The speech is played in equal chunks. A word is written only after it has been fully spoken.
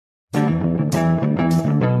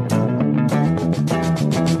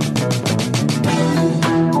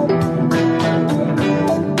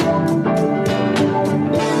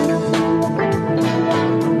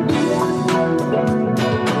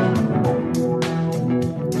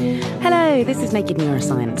Hello, this is Naked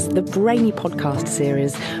Neuroscience, the brainy podcast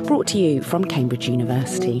series brought to you from Cambridge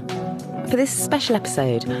University. For this special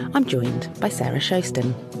episode, I'm joined by Sarah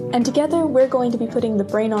Shoston. And together we're going to be putting the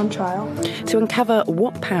brain on trial to uncover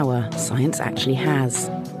what power science actually has.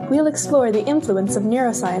 We'll explore the influence of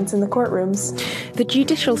neuroscience in the courtrooms. The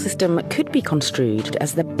judicial system could be construed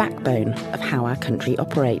as the backbone of how our country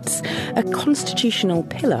operates, a constitutional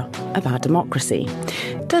pillar of our democracy.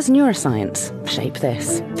 Does neuroscience shape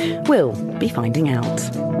this? We'll be finding out.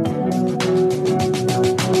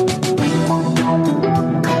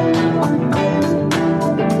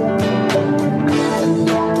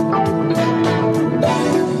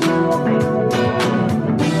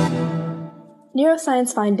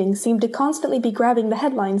 Neuroscience findings seem to constantly be grabbing the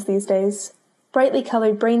headlines these days. Brightly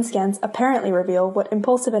coloured brain scans apparently reveal what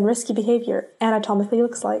impulsive and risky behaviour anatomically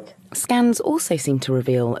looks like. Scans also seem to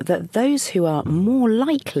reveal that those who are more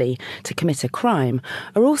likely to commit a crime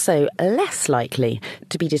are also less likely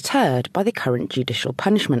to be deterred by the current judicial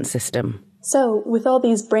punishment system. So, with all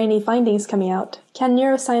these brainy findings coming out, can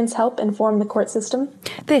neuroscience help inform the court system?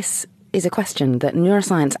 This is a question that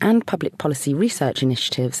neuroscience and public policy research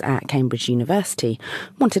initiatives at Cambridge University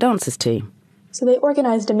wanted answers to. So they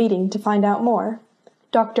organised a meeting to find out more.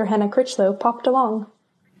 Dr. Hannah Critchlow popped along.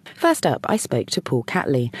 First up, I spoke to Paul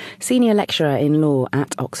Catley, senior lecturer in law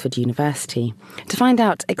at Oxford University, to find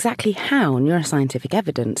out exactly how neuroscientific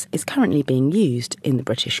evidence is currently being used in the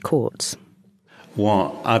British courts.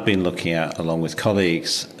 What I've been looking at, along with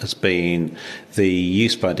colleagues, has been the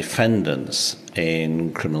use by defendants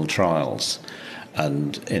in criminal trials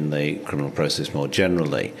and in the criminal process more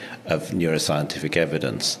generally of neuroscientific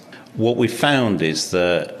evidence. What we found is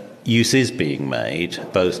that use is being made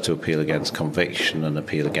both to appeal against conviction and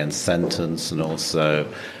appeal against sentence, and also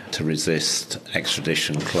to resist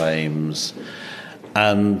extradition claims,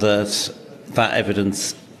 and that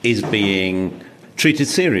evidence is being treated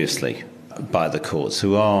seriously by the courts,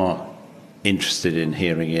 who are interested in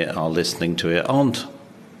hearing it, are listening to it, aren't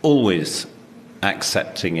always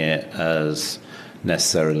accepting it as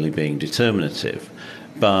necessarily being determinative.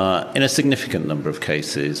 But in a significant number of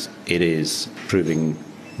cases, it is proving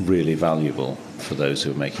really valuable for those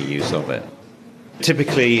who are making use of it.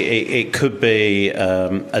 Typically, it could be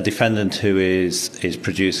a defendant who is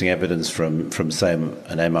producing evidence from say, an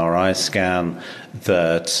MRI scan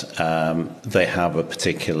that they have a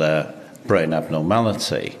particular brain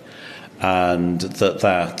abnormality, and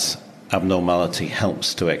that abnormality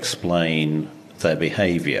helps to explain their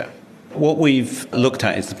behaviour. What we've looked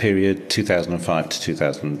at is the period 2005 to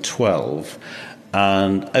 2012,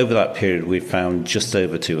 and over that period we've found just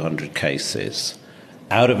over 200 cases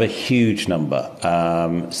out of a huge number.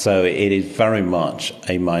 So it is very much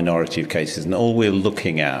a minority of cases, and all we're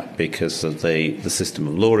looking at, because of the system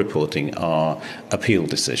of law reporting, are appeal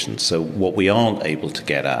decisions. So what we aren't able to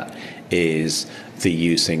get at is the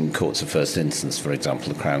use in courts of first instance, for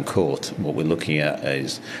example, the Crown Court. What we're looking at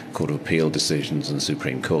is Court of Appeal decisions and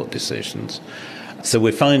Supreme Court decisions. So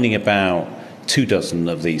we're finding about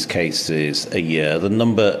 24 of these cases a year. The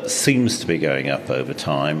number seems to be going up over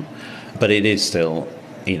time, but it is still,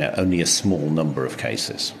 only a small number of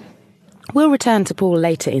cases. We'll return to Paul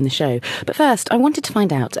later in the show, but first I wanted to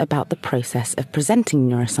find out about the process of presenting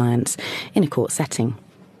neuroscience in a court setting.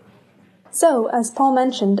 So, as Paul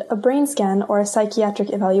mentioned, a brain scan or a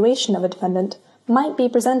psychiatric evaluation of a defendant might be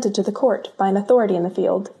presented to the court by an authority in the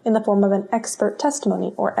field in the form of an expert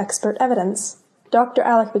testimony or expert evidence. Dr.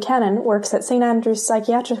 Alec Buchanan works at St. Andrew's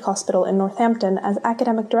Psychiatric Hospital in Northampton as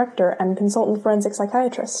academic director and consultant forensic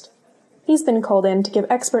psychiatrist. He's been called in to give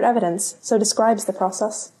expert evidence, so describes the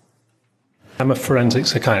process. I'm a forensic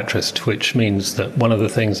psychiatrist, which means that one of the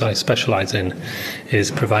things I specialise in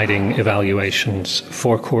is providing evaluations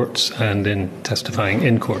for courts and in testifying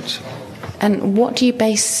in courts. And what do you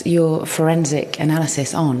base your forensic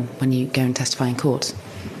analysis on when you go and testify in court?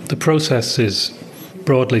 The process is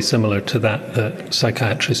broadly similar to that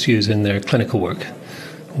psychiatrists use in their clinical work.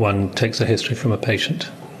 One takes a history from a patient,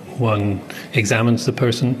 one examines the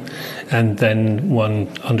person, and then one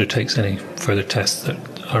undertakes any further tests that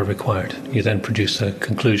are required. You then produce a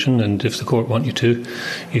conclusion, and if the court want you to,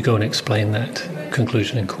 you go and explain that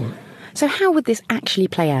conclusion in court. So how would this actually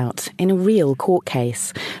play out in a real court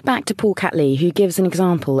case? Back to Paul Catley, who gives an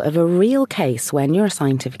example of a real case where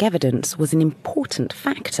neuroscientific evidence was an important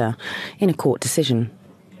factor in a court decision.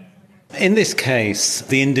 In this case,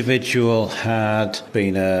 the individual had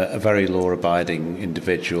been a very law-abiding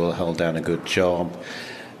individual, held down a good job.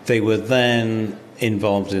 They were then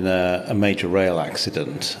involved in a major rail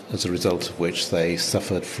accident, as a result of which they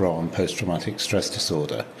suffered from post-traumatic stress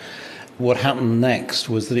disorder. What happened next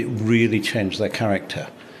was that it really changed their character.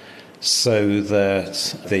 so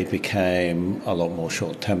that they became a lot more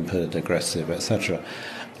short-tempered, aggressive, etc.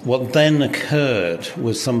 What then occurred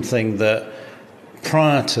was something that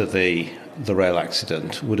prior to the rail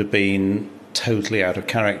accident would have been totally out of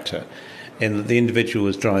character, in that the individual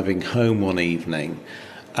was driving home one evening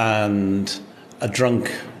and a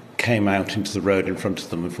drunk came out into the road in front of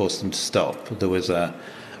them and forced them to stop. There was an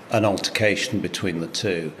altercation between the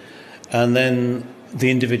two. And then the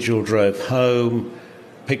individual drove home,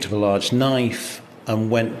 picked up a large knife and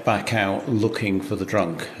went back out looking for the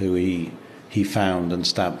drunk, who he found and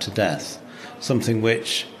stabbed to death. Something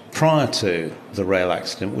which, prior to the rail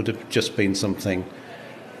accident, would have just been something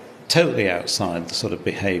totally outside the sort of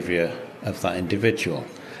behaviour of that individual.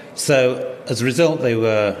 So, as a result, they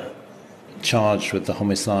were charged with the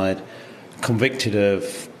homicide, convicted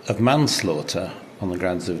of manslaughter on the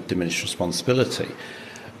grounds of diminished responsibility.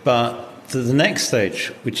 But the next stage,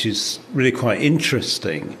 which is really quite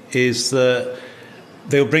interesting, is that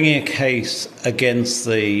they were bringing a case against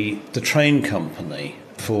the train company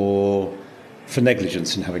for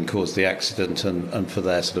negligence in having caused the accident and for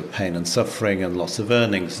their sort of pain and suffering and loss of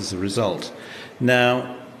earnings as a result.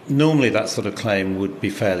 Now, normally that sort of claim would be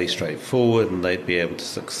fairly straightforward and they'd be able to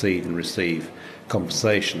succeed and receive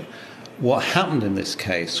compensation. What happened in this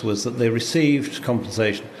case was that they received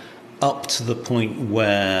compensation up to the point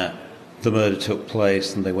where the murder took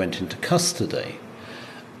place and they went into custody.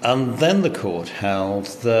 And then the court held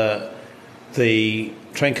that the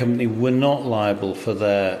train company were not liable for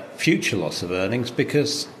their future loss of earnings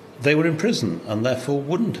because they were in prison and therefore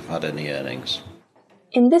wouldn't have had any earnings.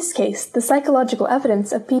 In this case, the psychological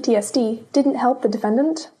evidence of PTSD didn't help the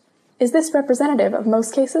defendant. Is this representative of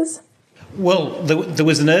most cases? Well, there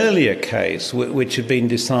was an earlier case which had been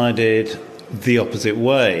decided the opposite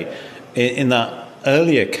way. In that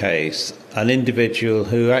earlier case, an individual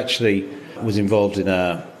who actually was involved in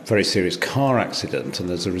a very serious car accident and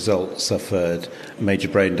as a result suffered major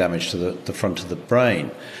brain damage to the front of the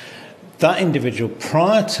brain. That individual,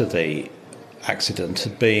 prior to the accident,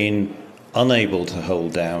 had been unable to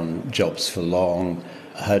hold down jobs for long,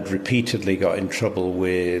 had repeatedly got in trouble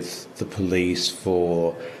with the police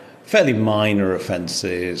for fairly minor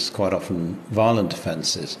offences, quite often violent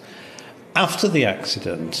offences. After the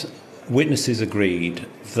accident, witnesses agreed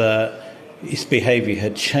that his behaviour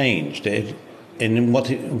had changed. In what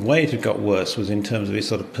way it had got worse was in terms of his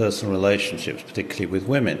sort of personal relationships, particularly with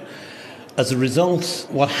women. As a result,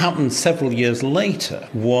 what happened several years later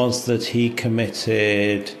was that he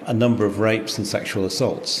committed a number of rapes and sexual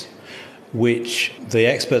assaults, which the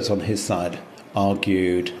experts on his side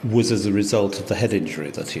argued was as a result of the head injury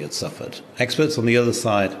that he had suffered. Experts on the other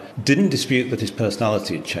side didn't dispute that his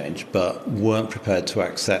personality had changed, but weren't prepared to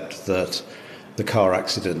accept that the car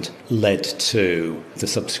accident led to the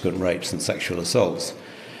subsequent rapes and sexual assaults.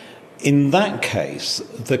 In that case,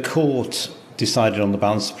 the court decided on the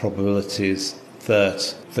balance of probabilities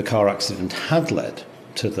that the car accident had led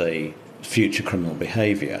to the future criminal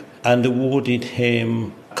behaviour and awarded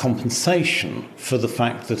him compensation for the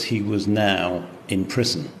fact that he was now in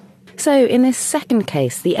prison. So, in this second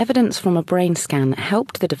case, the evidence from a brain scan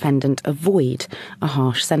helped the defendant avoid a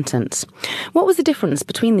harsh sentence. What was the difference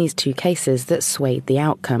between these two cases that swayed the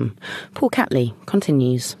outcome? Paul Catley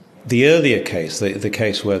continues. The earlier case, the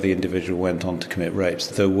case where the individual went on to commit rapes,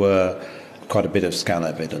 there were quite a bit of scan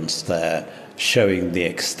evidence there showing the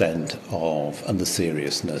extent of and the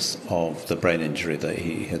seriousness of the brain injury that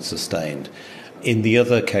he had sustained. In the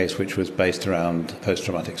other case, which was based around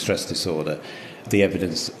post-traumatic stress disorder, the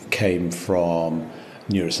evidence came from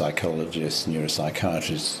neuropsychologists,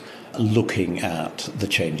 neuropsychiatrists, looking at the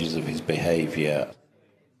changes of his behaviour.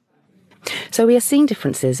 So we are seeing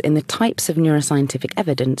differences in the types of neuroscientific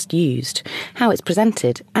evidence used, how it's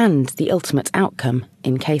presented, and the ultimate outcome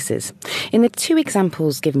in cases. In the two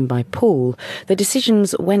examples given by Paul, the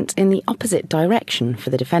decisions went in the opposite direction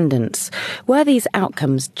for the defendants. Were these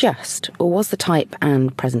outcomes just, or was the type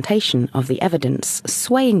and presentation of the evidence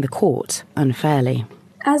swaying the court unfairly?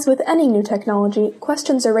 As with any new technology,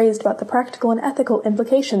 questions are raised about the practical and ethical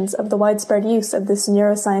implications of the widespread use of this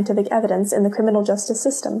neuroscientific evidence in the criminal justice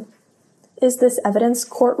system. Is this evidence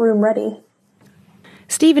courtroom ready?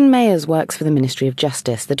 Stephen Mayers works for the Ministry of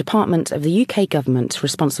Justice, the department of the UK government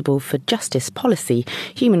responsible for justice policy,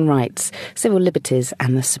 human rights, civil liberties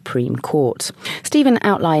and the Supreme Court. Stephen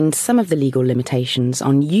outlined some of the legal limitations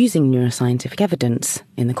on using neuroscientific evidence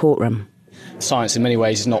in the courtroom. science in many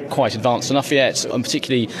ways is not quite advanced enough yet, and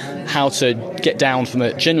particularly how to get down from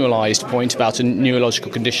a generalised point about a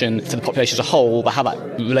neurological condition for the population as a whole, but how that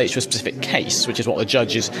relates to a specific case, which is what the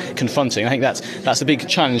judge is confronting. I think that's a big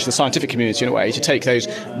challenge for the scientific community in a way, to take those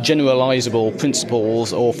generalisable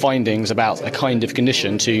principles or findings about a kind of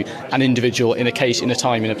condition to an individual in a case, in a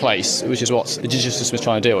time, in a place, which is what the judicial system is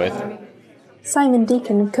trying to deal with. Simon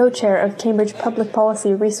Deacon, co-chair of Cambridge Public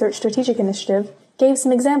Policy Research Strategic Initiative, gave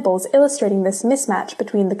some examples illustrating this mismatch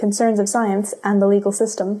between the concerns of science and the legal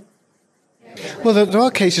system. Well, there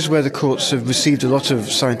are cases where the courts have received a lot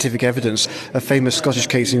of scientific evidence. A famous Scottish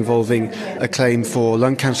case involving a claim for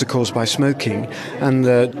lung cancer caused by smoking, and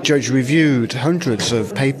the judge reviewed hundreds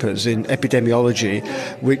of papers in epidemiology,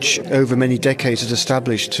 which over many decades had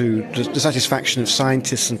established to the satisfaction of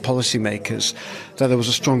scientists and policymakers that there was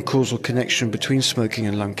a strong causal connection between smoking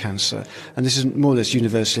and lung cancer. And this is more or less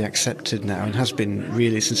universally accepted now and has been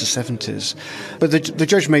really since the 70s. But the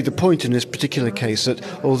judge made the point in this particular case that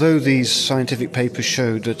although these scientific papers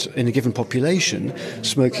showed that in a given population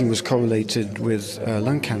smoking was correlated with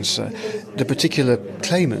lung cancer, the particular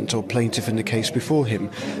claimant or plaintiff in the case before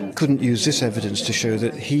him couldn't use this evidence to show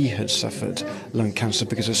that he had suffered lung cancer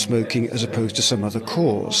because of smoking as opposed to some other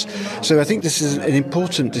cause. So I think this is an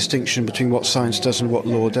important distinction between what science does and what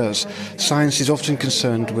law does. Science is often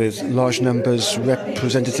concerned with large numbers,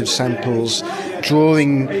 representative samples,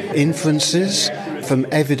 drawing inferences from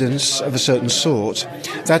evidence of a certain sort.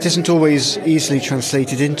 That isn't always easily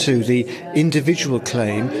translated into the individual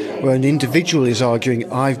claim, where an individual is arguing,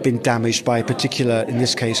 I've been damaged by a particular, in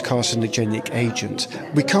this case, carcinogenic agent.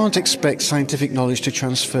 We can't expect scientific knowledge to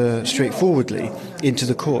transfer straightforwardly into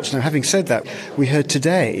the courts. Now, having said that, we heard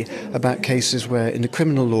today about cases where in the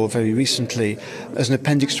criminal law very recently, as an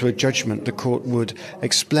appendix to a judgment, the court would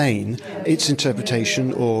explain its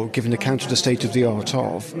interpretation or give an account of the state of the art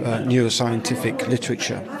of neuroscientific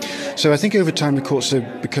literature. So I think over time the courts are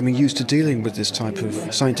becoming used to dealing with this type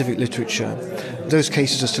of scientific literature. Those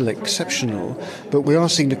cases are still exceptional, but we are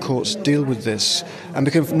seeing the courts deal with this and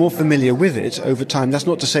become more familiar with it over time. That's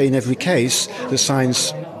not to say in every case that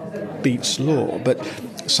science beats law, but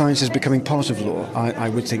science is becoming part of law, I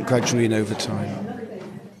would think, gradually and over time.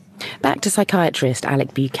 Back to psychiatrist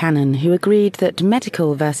Alec Buchanan, who agreed that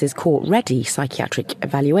medical versus court-ready psychiatric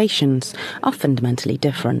evaluations are fundamentally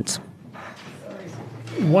different.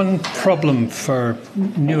 One problem for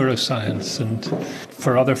neuroscience and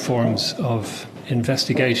for other forms of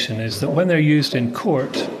investigation is that when they're used in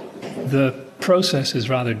court, the process is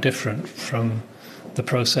rather different from the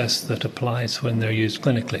process that applies when they're used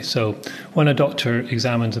clinically. So when a doctor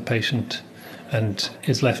examines a patient and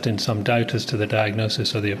is left in some doubt as to the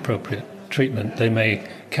diagnosis or the appropriate treatment, they may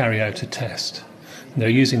carry out a test. And they're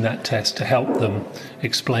using that test to help them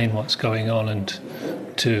explain what's going on and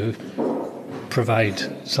to provide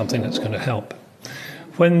something that's going to help.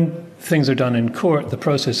 When things are done in court, the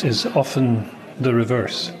process is often the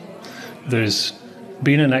reverse. There's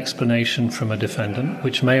been an explanation from a defendant,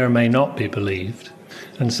 which may or may not be believed,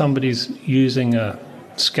 and somebody's using a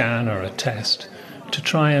scan or a test to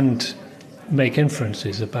try and make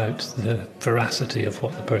inferences about the veracity of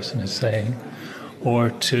what the person is saying,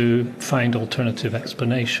 or to find alternative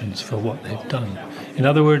explanations for what they've done. In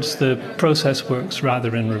other words, the process works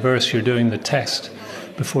rather in reverse. You're doing the test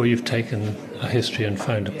before you've taken a history and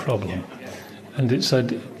found a problem. And it's a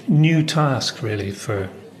new task, really, for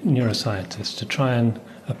neuroscientists to try and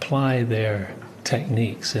apply their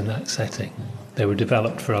techniques in that setting. They were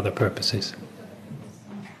developed for other purposes.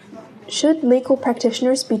 Should legal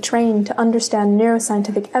practitioners be trained to understand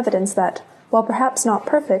neuroscientific evidence that, while perhaps not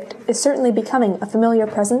perfect, is certainly becoming a familiar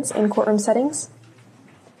presence in courtroom settings?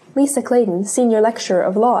 Lisa Clayton, Senior Lecturer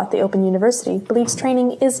of Law at the Open University, believes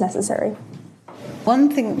training is necessary. One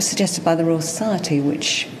thing that was suggested by the Royal Society,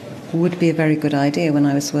 which would be a very good idea when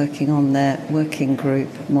I was working on their working group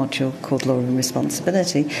module called Law and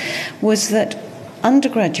Responsibility, was that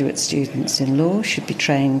undergraduate students in law should be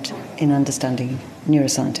trained in understanding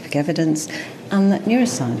neuroscientific evidence, and that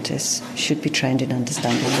neuroscientists should be trained in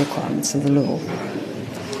understanding the requirements of the law.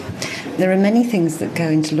 There are many things that go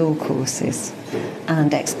into law courses,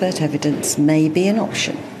 and expert evidence may be an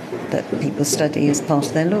option that people study as part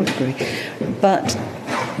of their law degree, but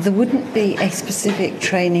there wouldn't be a specific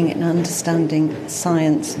training in understanding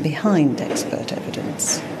science behind expert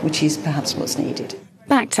evidence, which is perhaps what's needed.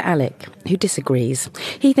 Back to Alec, who disagrees.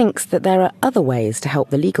 He thinks that there are other ways to help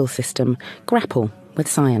the legal system grapple with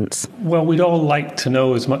science. Well, we'd all like to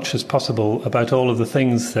know as much as possible about all of the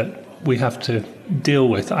things that we have to deal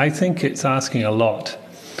with. I think it's asking a lot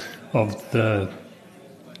of the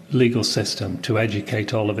legal system to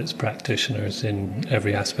educate all of its practitioners in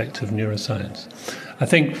every aspect of neuroscience. I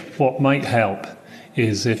think what might help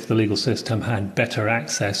is if the legal system had better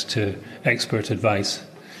access to expert advice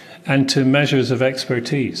and to measures of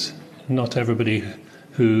expertise. Not everybody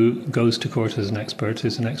who goes to court as an expert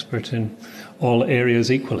is an expert in all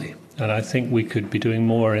areas equally. And I think we could be doing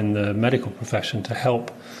more in the medical profession to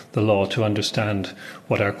help the law to understand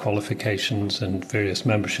what our qualifications and various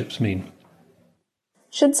memberships mean.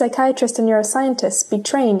 Should psychiatrists and neuroscientists be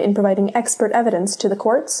trained in providing expert evidence to the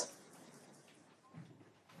courts?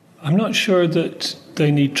 I'm not sure that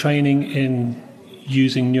they need training in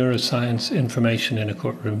using neuroscience information in a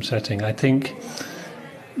courtroom setting. I think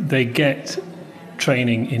they get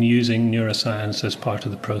training in using neuroscience as part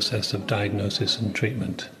of the process of diagnosis and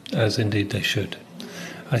treatment, as indeed they should.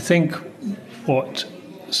 I think what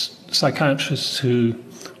psychiatrists who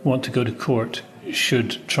want to go to court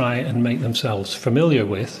should try and make themselves familiar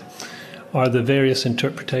with are the various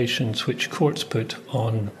interpretations which courts put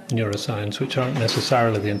on neuroscience, which aren't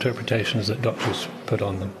necessarily the interpretations that doctors put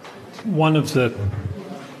on them. One of the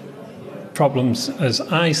problems, as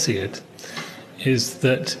I see it, is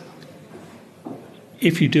that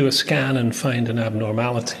if you do a scan and find an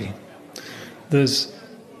abnormality, there's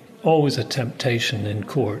always a temptation in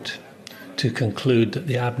court to conclude that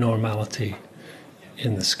the abnormality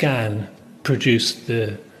in the scan produced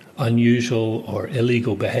the unusual or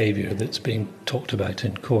illegal behaviour that's being talked about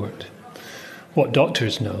in court. What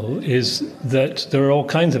doctors know is that there are all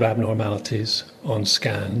kinds of abnormalities on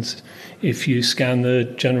scans if you scan the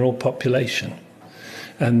general population,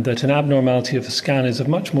 and that an abnormality of a scan is of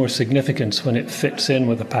much more significance when it fits in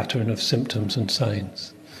with a pattern of symptoms and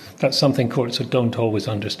signs. That's something courts don't always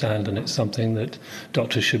understand, and it's something that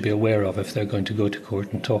doctors should be aware of if they're going to go to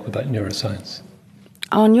court and talk about neuroscience.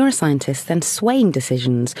 Are neuroscientists then swaying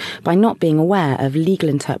decisions by not being aware of legal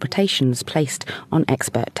interpretations placed on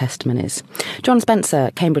expert testimonies? John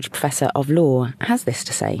Spencer, Cambridge Professor of Law, has this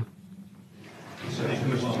to say.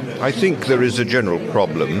 I think there is a general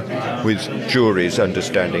problem with juries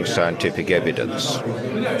understanding scientific evidence,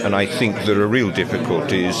 and I think there are real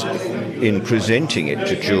difficulties in presenting it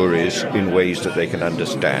to juries in ways that they can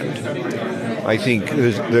understand. I think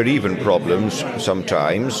there are even problems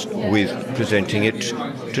sometimes with presenting it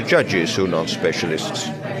to judges who are not specialists.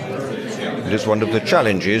 It is one of the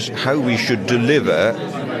challenges how we should deliver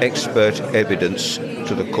expert evidence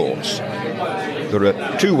to the courts. There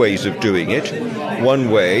are two ways of doing it.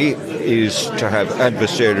 One way is to have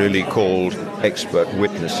adversarially called expert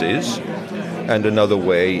witnesses, and another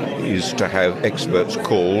way is to have experts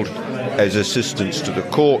called as assistants to the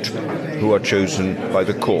court who are chosen by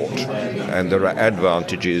the court. And there are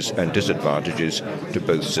advantages and disadvantages to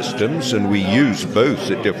both systems, and we use both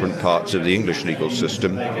at different parts of the English legal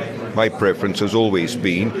system. My preference has always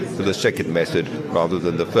been for the second method rather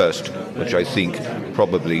than the first, which I think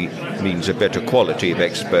probably means a better quality of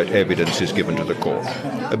expert evidence is given to the court.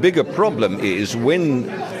 A bigger problem is when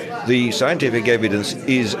the scientific evidence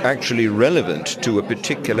is actually relevant to a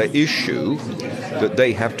particular issue that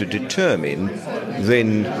they have to determine,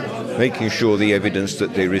 then making sure the evidence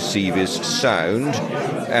that they receive is sound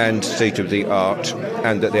and state-of-the-art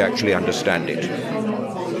and that they actually understand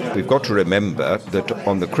it. We've got to remember that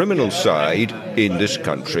on the criminal side in this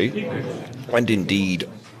country, and indeed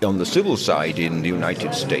on the civil side in the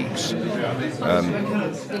United States,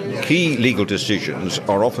 key legal decisions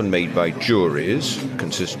are often made by juries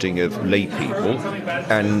consisting of lay people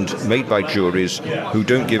and made by juries who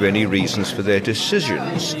don't give any reasons for their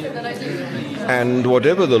decisions. And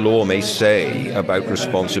whatever the law may say about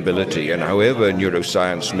responsibility and however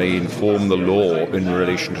neuroscience may inform the law in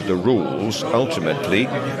relation to the rules, ultimately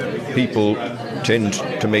people tend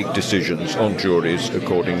to make decisions on juries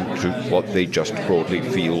according to what they just broadly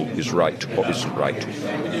feel is right or isn't right.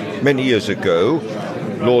 Many years ago,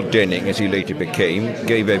 Lord Denning, as he later became,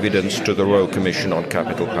 gave evidence to the Royal Commission on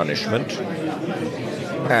Capital Punishment,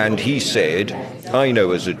 and he said, I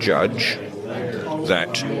know as a judge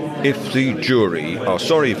that if the jury are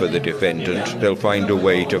sorry for the defendant, they'll find a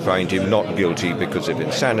way to find him not guilty because of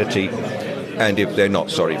insanity, and if they're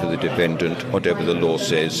not sorry for the defendant, whatever the law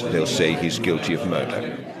says, they'll say he's guilty of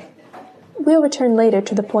murder. We'll return later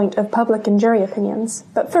to the point of public and jury opinions,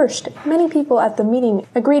 but first, many people at the meeting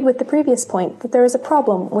agreed with the previous point that there is a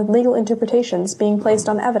problem with legal interpretations being placed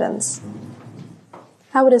on evidence.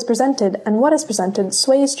 How it is presented and what is presented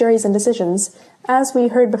sways juries and decisions, as we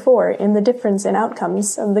heard before in the difference in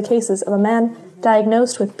outcomes of the cases of a man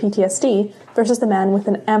diagnosed with PTSD versus the man with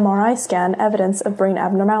an MRI scan evidence of brain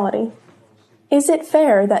abnormality. Is it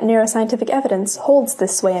fair that neuroscientific evidence holds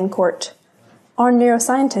this sway in court? Are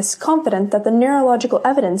neuroscientists confident that the neurological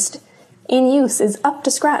evidence in use is up to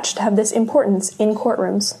scratch to have this importance in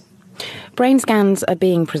courtrooms? Brain scans are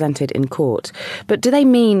being presented in court, but do they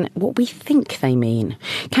mean what we think they mean?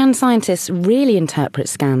 Can scientists really interpret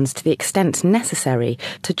scans to the extent necessary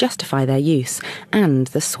to justify their use and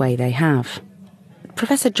the sway they have?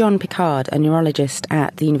 Professor John Pickard, a neurologist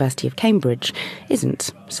at the University of Cambridge, isn't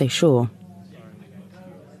so sure.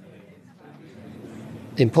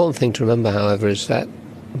 The important thing to remember, however, is that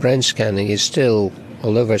brain scanning is still,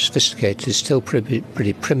 although very sophisticated, is still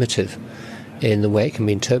pretty primitive in the way it can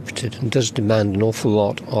be interpreted, and does demand an awful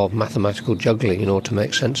lot of mathematical juggling in order to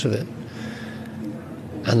make sense of it.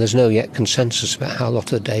 And there's no yet consensus about how a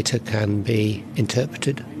lot of the data can be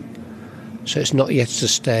interpreted. So it's not yet at a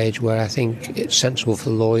stage where I think it's sensible for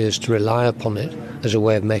lawyers to rely upon it as a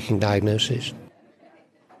way of making diagnoses.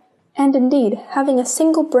 And indeed, having a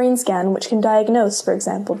single brain scan which can diagnose, for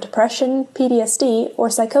example, depression, PTSD, or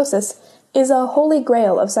psychosis is a holy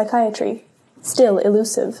grail of psychiatry, still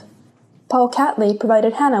elusive. Paul Catley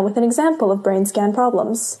provided Hannah with an example of brain scan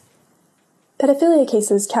problems. Pedophilia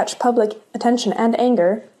cases catch public attention and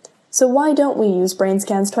anger, so why don't we use brain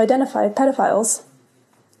scans to identify pedophiles?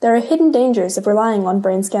 There are hidden dangers of relying on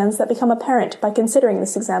brain scans that become apparent by considering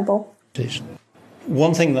this example.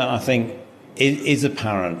 One thing that I think is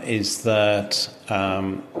apparent is that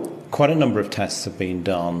quite a number of tests have been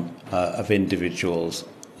done of individuals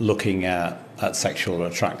looking at sexual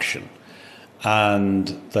attraction. And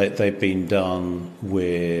they've been done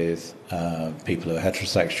with people who are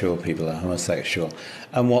heterosexual, people who are homosexual.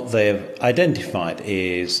 And what they've identified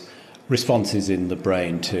is responses in the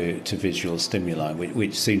brain to visual stimuli,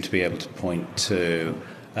 which seem to be able to point to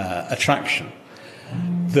attraction.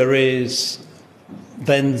 There is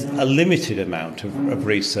then a limited amount of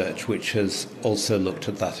research which has also looked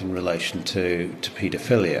at that in relation to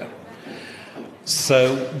paedophilia.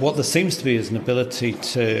 So what there seems to be is an ability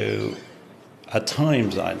to at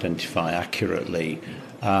times identify accurately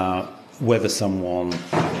whether someone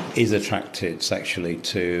is attracted sexually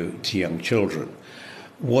to young children.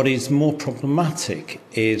 What is more problematic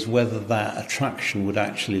is whether that attraction would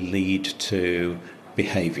actually lead to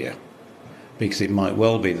behaviour, because it might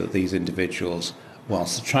well be that these individuals,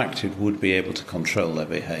 whilst attracted, would be able to control their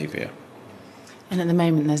behaviour. And at the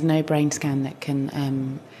moment there's no brain scan that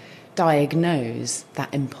can diagnose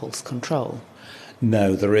that impulse control.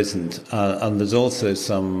 No, there isn't. And there's also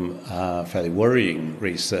some fairly worrying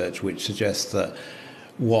research which suggests that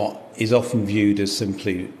what is often viewed as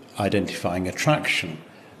simply identifying attraction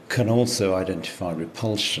can also identify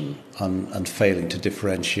repulsion and failing to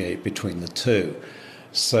differentiate between the two,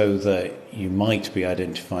 so that you might be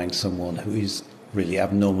identifying someone who is really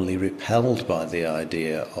abnormally repelled by the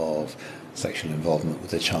idea of sexual involvement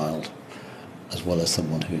with a child, as well as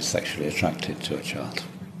someone who is sexually attracted to a child.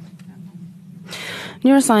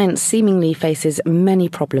 Neuroscience seemingly faces many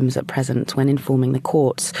problems at present when informing the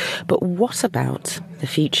courts, but what about the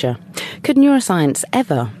future? Could neuroscience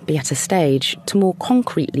ever be at a stage to more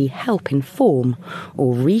concretely help inform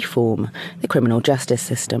or reform the criminal justice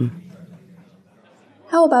system?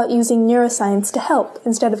 How about using neuroscience to help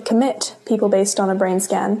instead of commit people based on a brain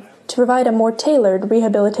scan to provide a more tailored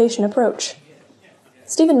rehabilitation approach?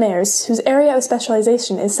 Stephen Mayers, whose area of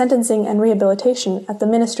specialization is sentencing and rehabilitation at the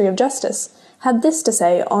Ministry of Justice, had this to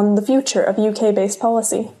say on the future of UK-based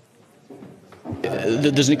policy.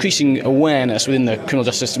 There's an increasing awareness within the criminal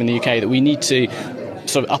justice system in the UK that we need to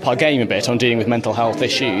sort of up our game a bit on dealing with mental health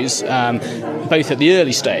issues, both at the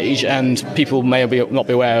early stage, and people may not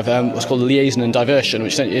be aware of what's called liaison and diversion,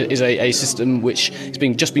 which is a system which is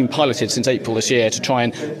just been piloted since April this year to try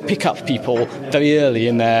and pick up people very early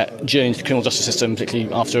in their journey into the criminal justice system,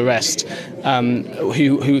 particularly after arrest,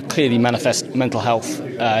 who clearly manifest mental health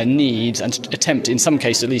needs, and attempt, in some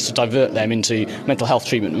cases at least, to divert them into mental health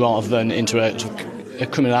treatment rather than into a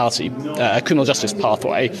criminal justice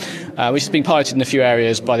pathway, which is being piloted in a few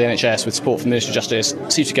areas by the NHS with support from the Ministry of Justice.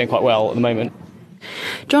 Seems to be going quite well at the moment.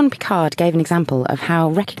 John Pickard gave an example of how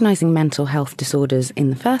recognising mental health disorders in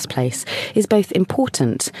the first place is both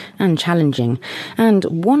important and challenging, and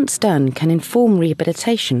once done can inform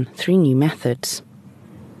rehabilitation through new methods.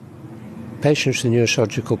 Patients with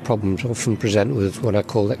neurosurgical problems often present with what I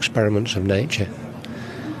call experiments of nature.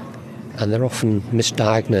 And they're often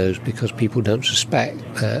misdiagnosed because people don't suspect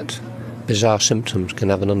that bizarre symptoms can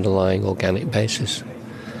have an underlying organic basis.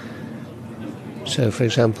 So, for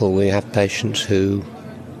example, we have patients who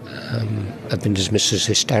have been dismissed as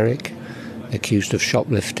hysteric, accused of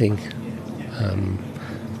shoplifting,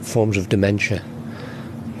 forms of dementia,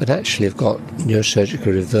 but actually have got neurosurgically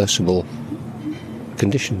reversible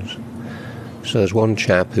conditions. So there's one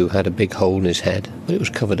chap who had a big hole in his head, but it was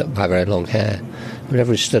covered up by very long hair.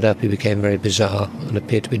 Whenever he stood up, he became very bizarre and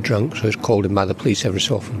appeared to be drunk, so he was called in by the police every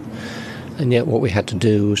so often. And yet what we had to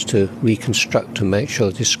do was to reconstruct and make sure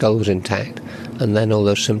that his skull was intact, and then all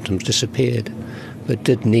those symptoms disappeared. But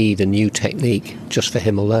did need a new technique just for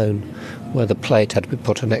him alone, where the plate had to be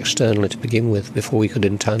put on externally to begin with before we could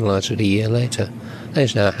internalise it a year later. And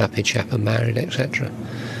he's now a happy chap and married, etc.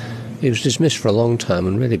 He was dismissed for a long time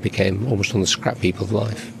and really became almost on the scrap heap of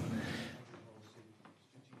life.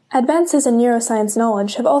 Advances in neuroscience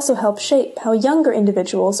knowledge have also helped shape how younger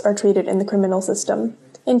individuals are treated in the criminal system,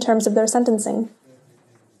 in terms of their sentencing.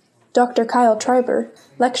 Dr. Kyle Triber,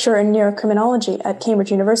 lecturer in neurocriminology at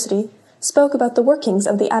Cambridge University, spoke about the workings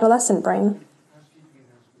of the adolescent brain.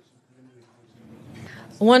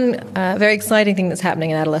 One very exciting thing that's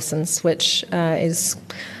happening in adolescence, which is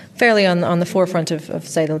fairly on the forefront of,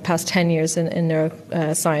 say, the past 10 years in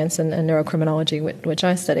neuroscience and neurocriminology, which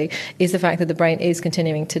I study, is the fact that the brain is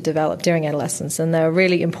continuing to develop during adolescence. And there are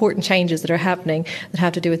really important changes that are happening that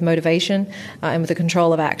have to do with motivation and with the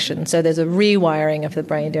control of action. So there's a rewiring of the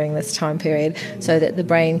brain during this time period so that the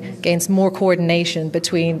brain gains more coordination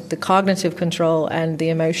between the cognitive control and the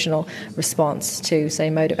emotional response to, say,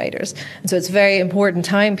 motivators. And so it's a very important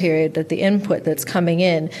time period that the input that's coming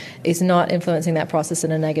in is not influencing that process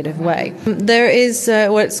in a negative way. There is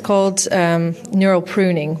what's called neural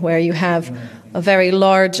pruning, where you have a very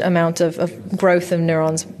large amount of growth of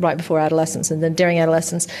neurons right before adolescence, and then during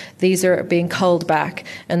adolescence these are being culled back,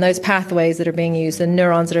 and those pathways that are being used, the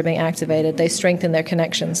neurons that are being activated, they strengthen their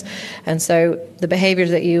connections, and so the behaviors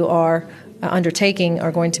that you are undertaking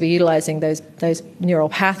are going to be utilizing those neural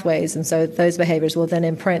pathways, and so those behaviors will then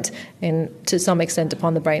imprint to some extent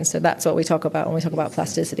upon the brain. So that's what we talk about when we talk about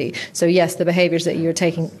plasticity. So yes, the behaviors that you're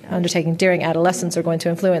undertaking during adolescence are going to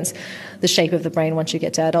influence the shape of the brain once you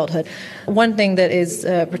get to adulthood. One thing that is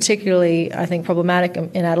particularly, I think, problematic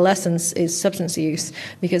in adolescence is substance use,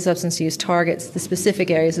 because substance use targets the specific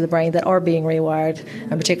areas of the brain that are being rewired,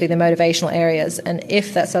 and particularly the motivational areas. And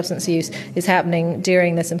if that substance use is happening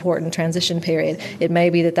during this important transition period, it may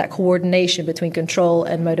be that coordination between control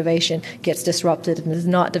and motivation gets disrupted and does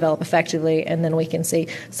not develop effectively, and then we can see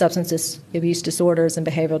substance abuse disorders and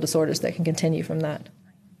behavioral disorders that can continue from that.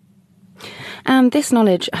 And this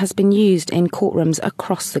knowledge has been used in courtrooms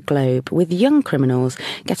across the globe, with young criminals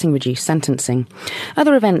getting reduced sentencing.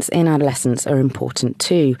 Other events in adolescence are important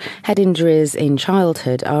too. Head injuries in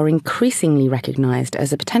childhood are increasingly recognised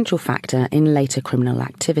as a potential factor in later criminal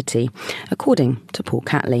activity, according to Paul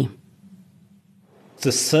Catley.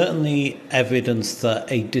 There's certainly evidence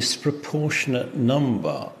that a disproportionate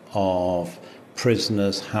number of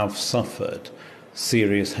prisoners have suffered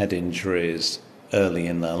serious head injuries early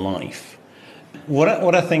in their life.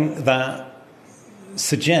 What I think that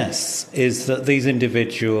suggests is that these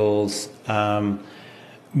individuals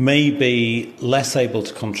may be less able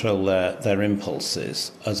to control their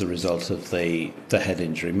impulses as a result of the head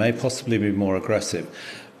injury, may possibly be more aggressive.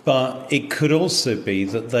 But it could also be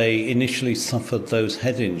that they initially suffered those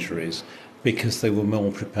head injuries because they were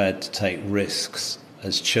more prepared to take risks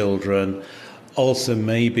as children. Also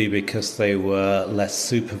maybe because they were less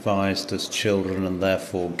supervised as children and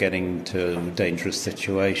therefore getting to dangerous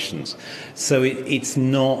situations. So it's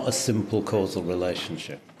not a simple causal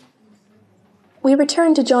relationship. We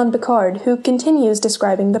return to John Picard, who continues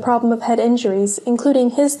describing the problem of head injuries,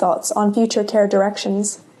 including his thoughts on future care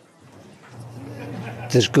directions.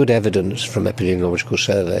 There's good evidence from epidemiological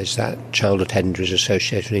surveys that childhood head injuries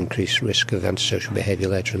associated with increased risk of antisocial behaviour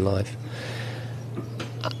later in life.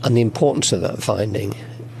 And the importance of that finding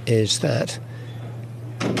is that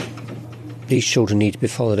these children need to be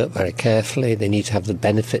followed up very carefully. They need to have the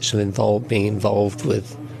benefits of being involved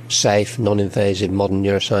with safe, non-invasive modern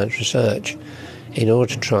neuroscience research in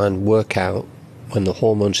order to try and work out, when the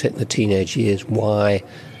hormones hit in the teenage years, why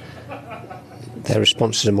their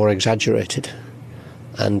responses are more exaggerated,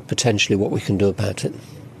 and potentially what we can do about it.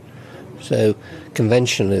 So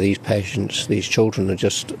conventionally these patients, these children, are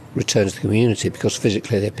just returned to the community because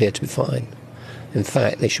physically they appear to be fine. In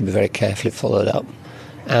fact, they should be very carefully followed up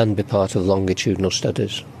and be part of longitudinal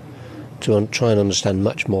studies to try and understand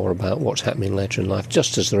much more about what's happening later in life,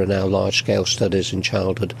 just as there are now large-scale studies in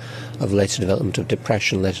childhood of later development of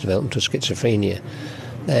depression, later development of schizophrenia.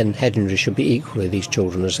 Then head injury should be equally, these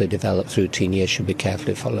children as they develop through teen years should be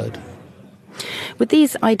carefully followed. With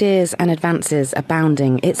these ideas and advances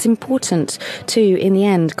abounding, it's important to, in the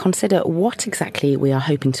end, consider what exactly we are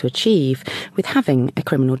hoping to achieve with having a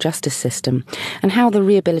criminal justice system, and how the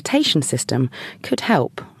rehabilitation system could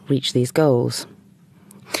help reach these goals.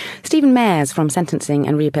 Stephen Mayers from Sentencing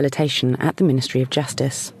and Rehabilitation at the Ministry of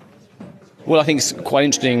Justice. Well, I think it's quite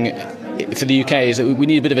interesting for the UK is that we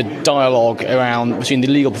need a bit of a dialogue around between the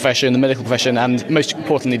legal profession, the medical profession, and most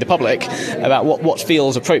importantly the public about what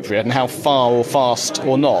feels appropriate and how far or fast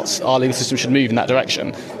or not our legal system should move in that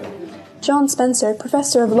direction. John Spencer,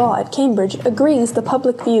 Professor of Law at Cambridge, agrees the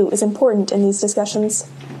public view is important in these discussions.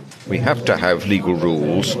 We have to have legal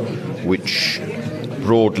rules which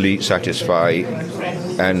broadly satisfy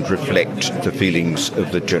and reflect the feelings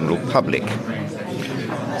of the general public.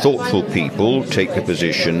 Thoughtful people take the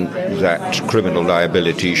position that criminal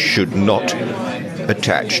liability should not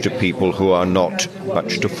attach to people who are not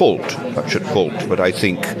much at fault. But I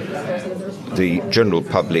think the general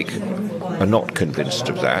public are not convinced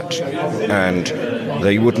of that, and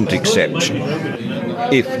they wouldn't accept.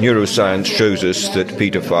 If neuroscience shows us that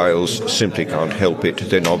paedophiles simply can't help it,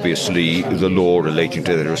 then obviously the law relating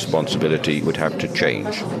to their responsibility would have to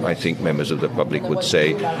change. I think members of the public would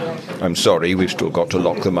say, I'm sorry, we've still got to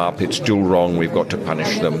lock them up, it's still wrong, we've got to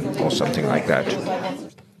punish them, or something like that.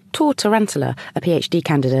 Tor Tarantula, a PhD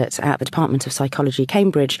candidate at the Department of Psychology,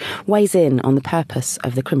 Cambridge, weighs in on the purpose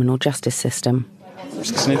of the criminal justice system.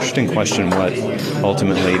 It's an interesting question what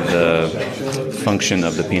ultimately the function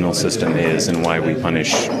of the penal system is and why we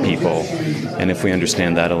punish people. And if we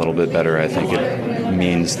understand that a little bit better, I think it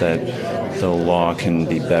means that the law can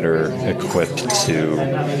be better equipped to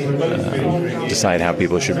decide how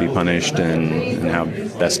people should be punished and how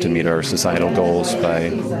best to meet our societal goals by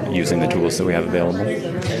using the tools that we have available.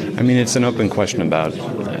 I mean, it's an open question about,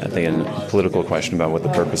 I think, a political question about what the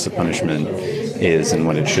purpose of punishment is and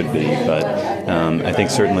what it should be. But I think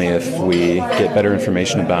certainly if we get better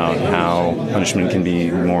information about how punishment can be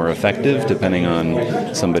more effective, depending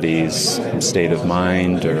on somebody's state of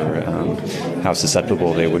mind or how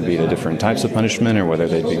susceptible they would be to different types of punishment, or whether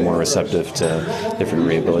they'd be more receptive to different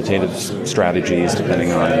rehabilitative strategies,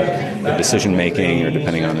 depending on their decision making or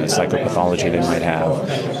depending on the psychopathology they might have.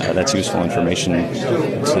 That's useful information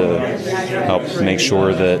to help make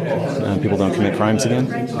sure that people don't commit crimes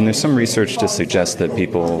again. And there's some research to suggest that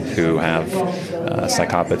people who have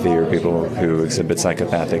psychopathy or people who exhibit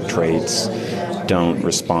psychopathic traits don't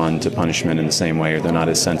respond to punishment in the same way, or they're not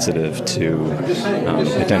as sensitive to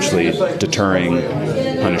potentially deterring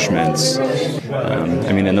punishments.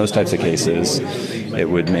 I mean, in those types of cases, it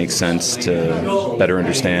would make sense to better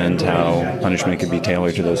understand how punishment could be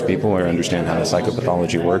tailored to those people, or understand how the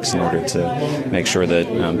psychopathology works in order to make sure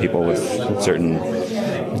that people with certain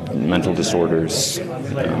mental disorders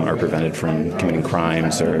are prevented from committing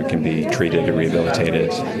crimes or can be treated or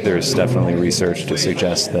rehabilitated. There's definitely research to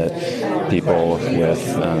suggest that people with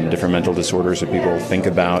different mental disorders, or people think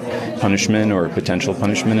about punishment or potential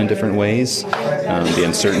punishment in different ways. The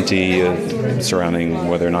uncertainty surrounding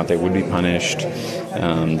whether or not they would be punished,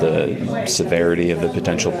 the severity of the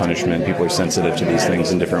potential punishment. People are sensitive to these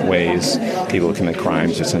things in different ways. People who commit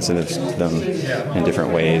crimes are sensitive to them in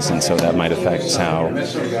different ways, and so that might affect how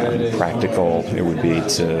practical it would be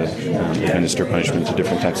to administer punishment to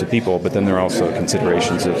different types of people. But then there are also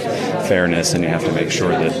considerations of fairness, and you have to make sure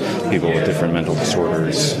that people with different mental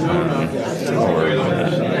disorders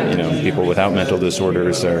people without mental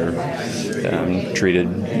disorders are treated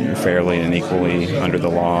fairly and equally under the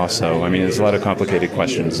law. So, I mean, there's a lot of complicated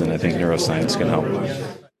questions, and I think neuroscience can help.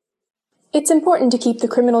 It's important to keep the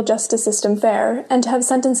criminal justice system fair and to have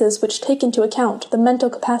sentences which take into account the mental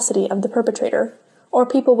capacity of the perpetrator, or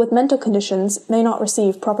people with mental conditions may not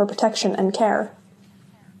receive proper protection and care.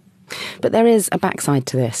 But there is a backside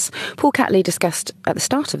to this. Paul Catley discussed at the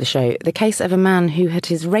start of the show the case of a man who had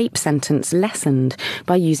his rape sentence lessened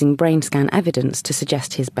by using brain scan evidence to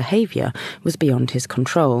suggest his behaviour was beyond his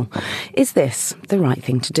control. Is this the right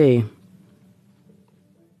thing to do?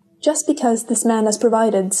 Just because this man has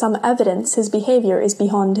provided some evidence his behaviour is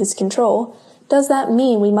beyond his control, does that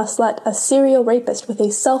mean we must let a serial rapist with a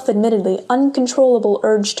self-admittedly uncontrollable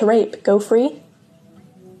urge to rape go free?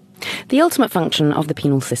 The ultimate function of the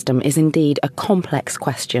penal system is indeed a complex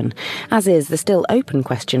question, as is the still open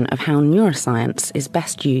question of how neuroscience is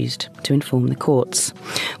best used to inform the courts.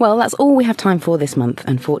 Well, that's all we have time for this month,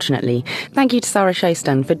 unfortunately. Thank you to Sarah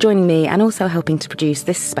Shostan for joining me and also helping to produce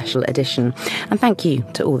this special edition. And thank you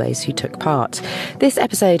to all those who took part. This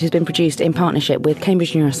episode has been produced in partnership with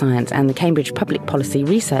Cambridge Neuroscience and the Cambridge Public Policy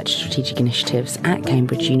Research Strategic Initiatives at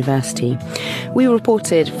Cambridge University. We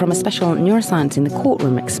reported from a special Neuroscience in the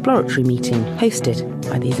Courtroom exploratory meeting hosted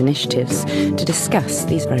by these initiatives to discuss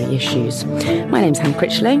these very issues. My name's Hannah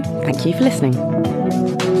Critchlow. Thank you for listening.